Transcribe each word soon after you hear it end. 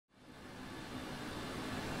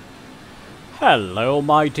Hello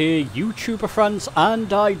my dear YouTuber friends,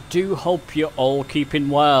 and I do hope you're all keeping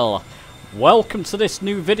well. Welcome to this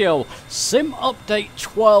new video. Sim Update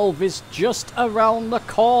 12 is just around the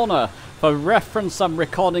corner. For reference, I'm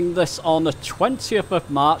recording this on the 20th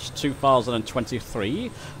of March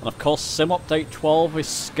 2023, and of course Sim Update 12 is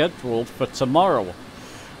scheduled for tomorrow.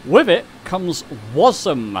 With it comes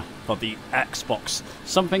WASM for the Xbox,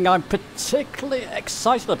 something I'm particularly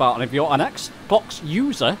excited about, and if you're an Xbox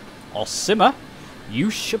user or simmer, you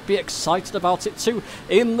should be excited about it too.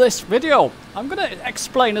 In this video, I'm going to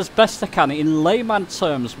explain as best I can in layman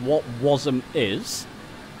terms what WASM is,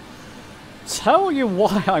 tell you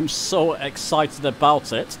why I'm so excited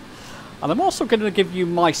about it, and I'm also going to give you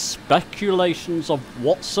my speculations of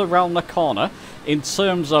what's around the corner in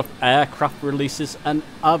terms of aircraft releases and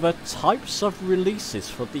other types of releases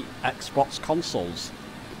for the Xbox consoles.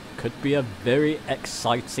 Could be a very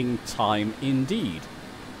exciting time indeed.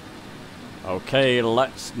 Okay,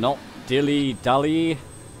 let's not dilly-dally.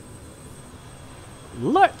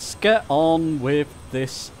 Let's get on with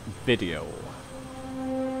this video.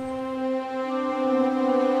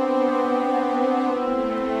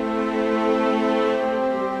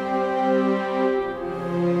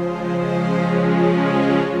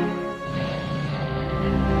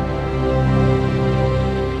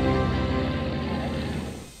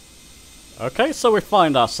 Okay, so we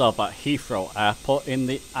find ourselves at Heathrow Airport in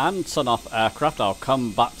the Antonov aircraft. I'll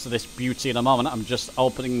come back to this beauty in a moment. I'm just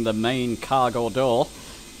opening the main cargo door.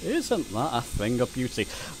 Isn't that a thing of beauty?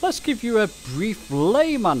 Let's give you a brief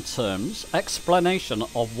layman terms explanation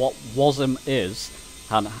of what WASM is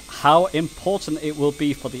and how important it will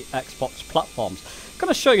be for the Xbox platforms. I'm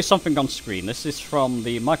going to show you something on screen. This is from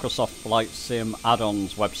the Microsoft Flight Sim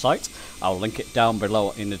add-ons website. I'll link it down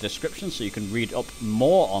below in the description so you can read up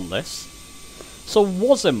more on this. So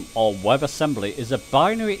WASM, or WebAssembly, is a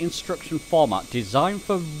binary instruction format designed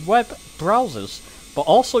for web browsers, but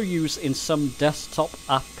also used in some desktop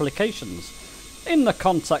applications. In the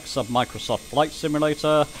context of Microsoft Flight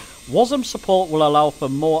Simulator, WASM support will allow for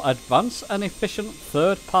more advanced and efficient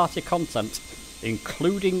third-party content,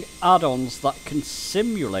 including add-ons that can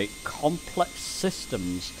simulate complex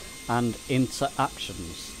systems and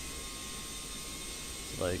interactions.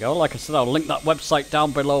 There you go. Like I said, I'll link that website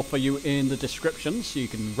down below for you in the description so you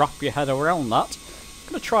can wrap your head around that. I'm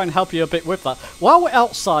going to try and help you a bit with that. While we're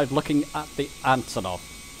outside looking at the Antonov,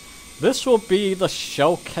 this will be the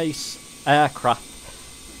showcase aircraft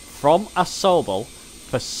from Asobel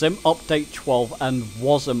for Sim Update 12 and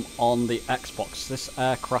WASM on the Xbox. This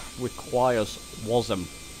aircraft requires WASM.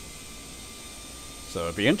 So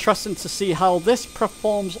it'll be interesting to see how this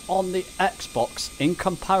performs on the Xbox in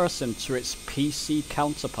comparison to its PC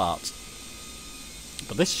counterpart.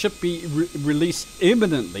 But this should be released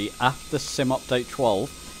imminently after Sim Update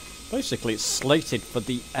 12. Basically it's slated for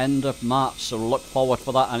the end of March, so look forward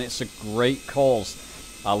for that, and it's a great cause.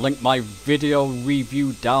 I'll link my video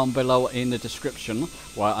review down below in the description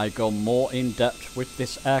where I go more in depth with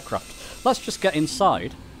this aircraft. Let's just get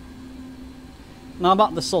inside. Now I'm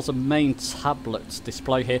at the sort of main tablet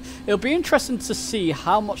display here. It'll be interesting to see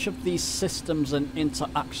how much of these systems and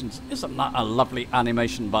interactions, isn't that a lovely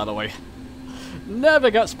animation by the way?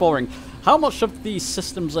 Never gets boring. How much of these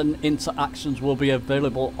systems and interactions will be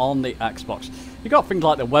available on the Xbox? You got things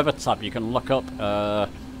like the weather tab you can look up.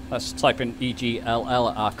 Let's type in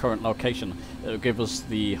EGLL at our current location. It'll give us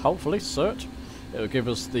the, hopefully, search. It'll give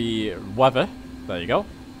us the weather. There you go.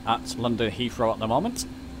 At London Heathrow at the moment.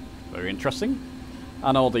 Very interesting.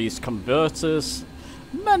 And all these converters.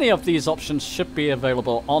 Many of these options should be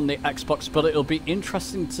available on the Xbox, but it'll be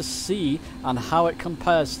interesting to see and how it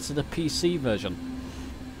compares to the PC version.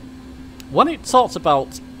 When it talks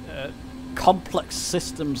about complex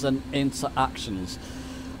systems and interactions,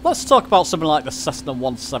 let's talk about something like the Cessna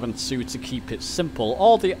 172 to keep it simple.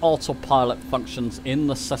 All the autopilot functions in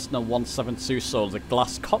the Cessna 172, so the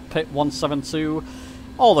glass cockpit 172,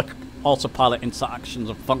 all the autopilot interactions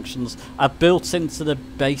and functions are built into the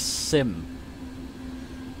base sim.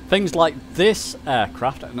 Things like this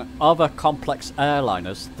aircraft and other complex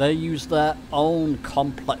airliners, they use their own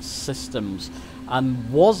complex systems, and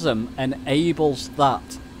WASM enables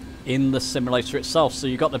that in the simulator itself. So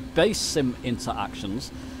you've got the base sim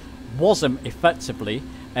interactions. WASM effectively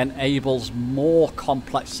enables more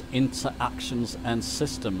complex interactions and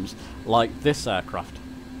systems like this aircraft.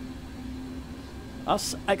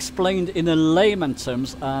 That's explained in a layman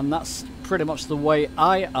terms, and that's pretty much the way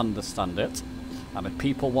I understand it. And if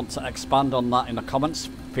people want to expand on that in the comments,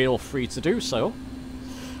 feel free to do so.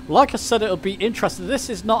 Like I said, it'll be interesting.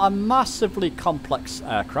 This is not a massively complex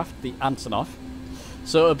aircraft, the Antonov.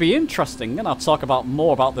 So it'll be interesting, and I'll talk about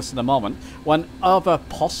more about this in a moment, when other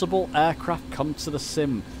possible aircraft come to the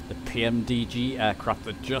sim. The PMDG aircraft,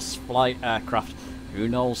 the Just Flight aircraft, who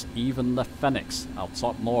knows, even the Phoenix. I'll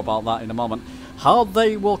talk more about that in a moment. How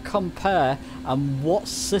they will compare and what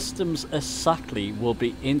systems exactly will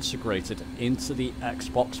be integrated into the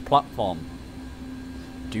Xbox platform.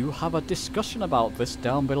 Do have a discussion about this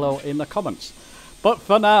down below in the comments. But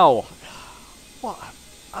for now, what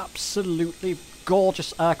absolutely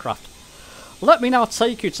gorgeous aircraft. Let me now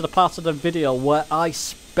take you to the part of the video where I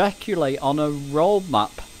speculate on a roadmap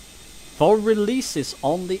for releases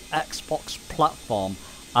on the Xbox platform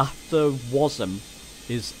after WASM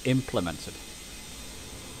is implemented.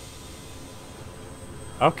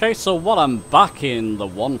 Okay, so while I'm back in the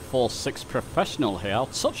 146 Professional here, I'll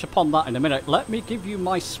touch upon that in a minute. Let me give you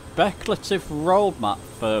my speculative roadmap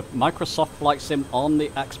for Microsoft Flight Sim on the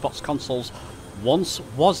Xbox consoles once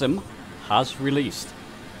WASM has released.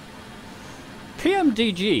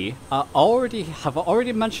 PMDG have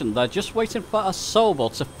already mentioned they're just waiting for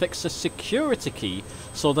Asobo to fix a security key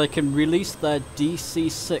so they can release their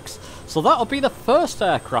DC-6. So that'll be the first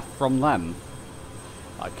aircraft from them.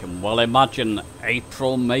 I can well imagine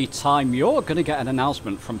April, May time you're going to get an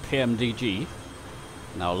announcement from PMDG.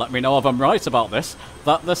 Now let me know if I'm right about this,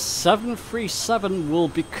 that the 737 will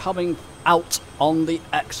be coming out on the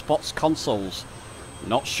Xbox consoles.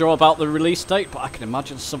 Not sure about the release date, but I can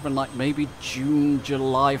imagine something like maybe June,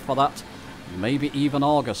 July for that. Maybe even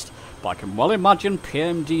August. But I can well imagine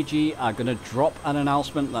PMDG are going to drop an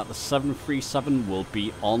announcement that the 737 will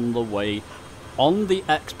be on the way on the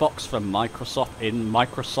Xbox from Microsoft in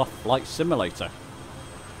Microsoft Flight Simulator.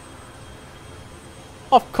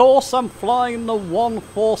 Of course, I'm flying the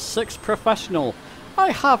 146 Professional.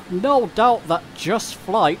 I have no doubt that Just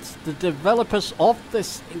Flight, the developers of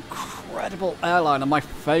this incredible airline and my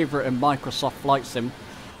favourite in Microsoft Flight Sim,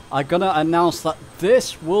 are going to announce that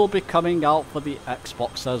this will be coming out for the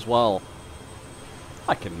Xbox as well.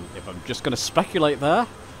 If I'm just going to speculate there,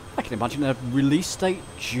 I can imagine a release date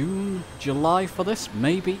June, July for this,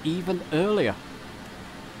 maybe even earlier.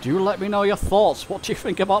 Do let me know your thoughts. What do you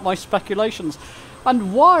think about my speculations?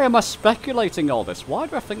 And why am I speculating all this? Why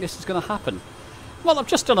do I think this is going to happen? Well, I've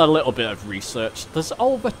just done a little bit of research. There's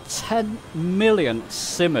over 10 million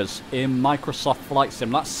simmers in Microsoft Flight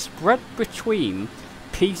Sim. That's spread between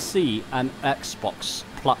PC and Xbox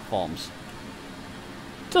platforms.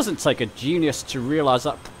 Doesn't take a genius to realise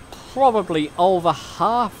that probably over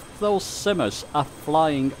half those simmers are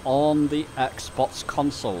flying on the Xbox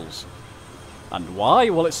consoles. And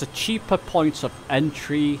why? Well, it's a cheaper point of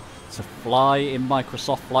entry to fly in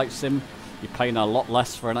Microsoft Flight Sim. You're paying a lot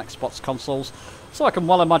less for an Xbox consoles. So I can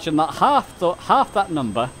well imagine that half that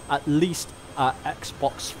number at least are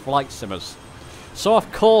Xbox flight simmers. So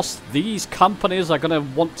of course these companies are going to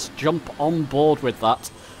want to jump on board with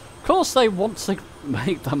that. Of course they want to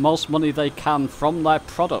make the most money they can from their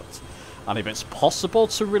product. And if it's possible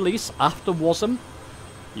to release after WASM,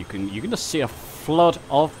 you're going to see a flood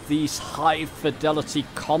of these high fidelity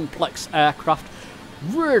complex aircraft.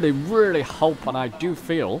 Really hope, and I do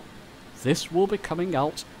feel, this will be coming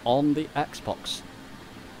out on the Xbox.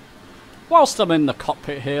 Whilst I'm in the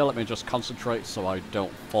cockpit here, let me just concentrate so I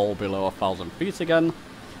don't fall below 1,000 feet again.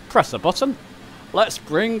 Press a button. Let's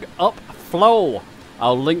bring up flow.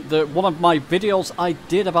 I'll link one of my videos I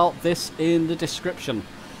did about this in the description.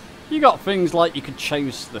 You got things like you can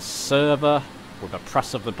change the server with a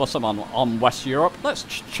press of the button on West Europe. Let's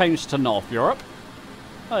change to North Europe.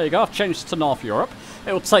 There you go, I've changed to North Europe.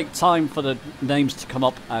 It will take time for the names to come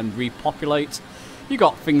up and repopulate. You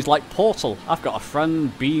got things like Portal. I've got a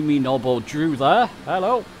friend, Beamy Noble Drew there.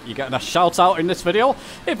 Hello. You're getting a shout out in this video.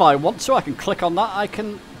 If I want to, I can click on that. I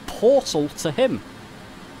can portal to him.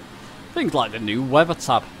 Things like the new weather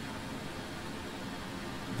tab.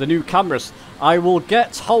 The new cameras. I will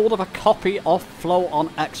get hold of a copy of Flow on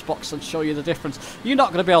Xbox and show you the difference. You're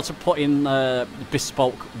not going to be able to put in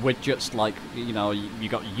bespoke widgets like, you know, you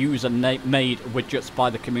got user-made widgets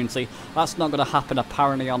by the community. That's not going to happen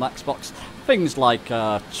apparently on Xbox. Things like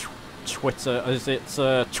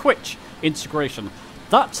Twitch integration.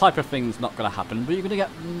 That type of thing's not going to happen, but you're going to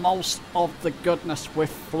get most of the goodness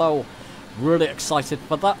with Flow. Really excited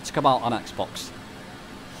for that to come out on Xbox.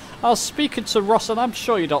 I was speaking to Ross, and I'm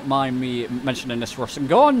sure you don't mind me mentioning this, Ross, and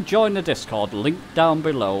go and join the Discord, link down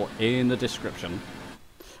below in the description,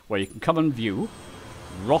 where you can come and view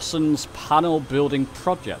Rosson's panel building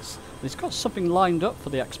projects. He's got something lined up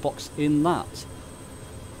for the Xbox in that.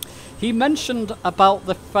 He mentioned about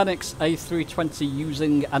the Phoenix A320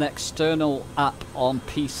 using an external app on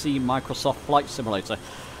PC Microsoft Flight Simulator.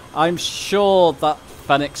 I'm sure that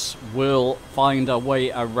Fenix will find a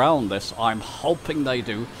way around this. I'm hoping they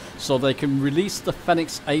do, so they can release the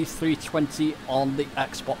Fenix A320 on the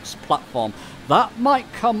Xbox platform. That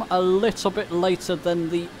might come a little bit later than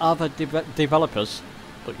the other developers,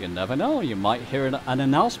 but you never know. You might hear an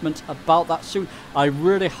announcement about that soon. I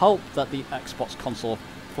really hope that the Xbox console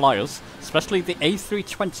flyers, especially the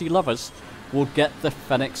A320 lovers, will get the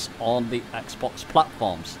Fenix on the Xbox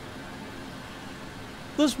platforms.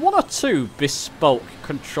 There's one or two bespoke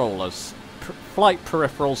controllers, flight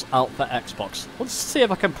peripherals out for Xbox. Let's see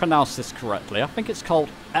if I can pronounce this correctly. I think it's called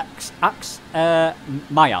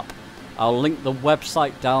Mayap. I'll link the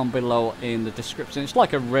website down below in the description. It's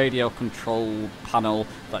like a radio control panel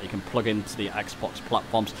that you can plug into the Xbox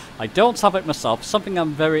platforms. I don't have it myself, something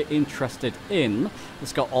I'm very interested in.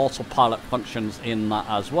 It's got autopilot functions in that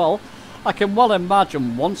as well. I can well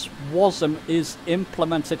imagine once WASM is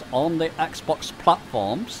implemented on the Xbox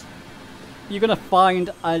platforms, you're going to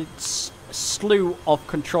find a slew of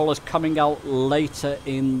controllers coming out later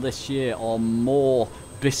in this year, or more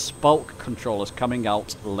bespoke controllers coming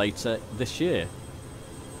out later this year.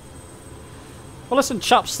 Well, listen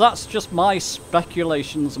chaps, that's just my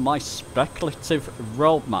speculations, my speculative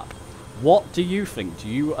roadmap. What do you think? Do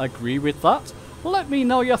you agree with that? Let me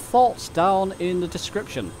know your thoughts down in the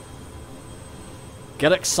description.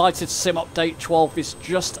 Get excited, Sim Update 12 is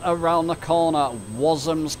just around the corner.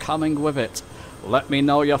 WASM's coming with it. Let me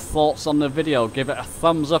know your thoughts on the video. Give it a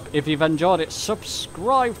thumbs up if you've enjoyed it.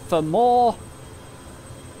 Subscribe for more.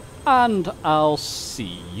 And I'll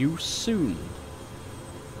see you soon.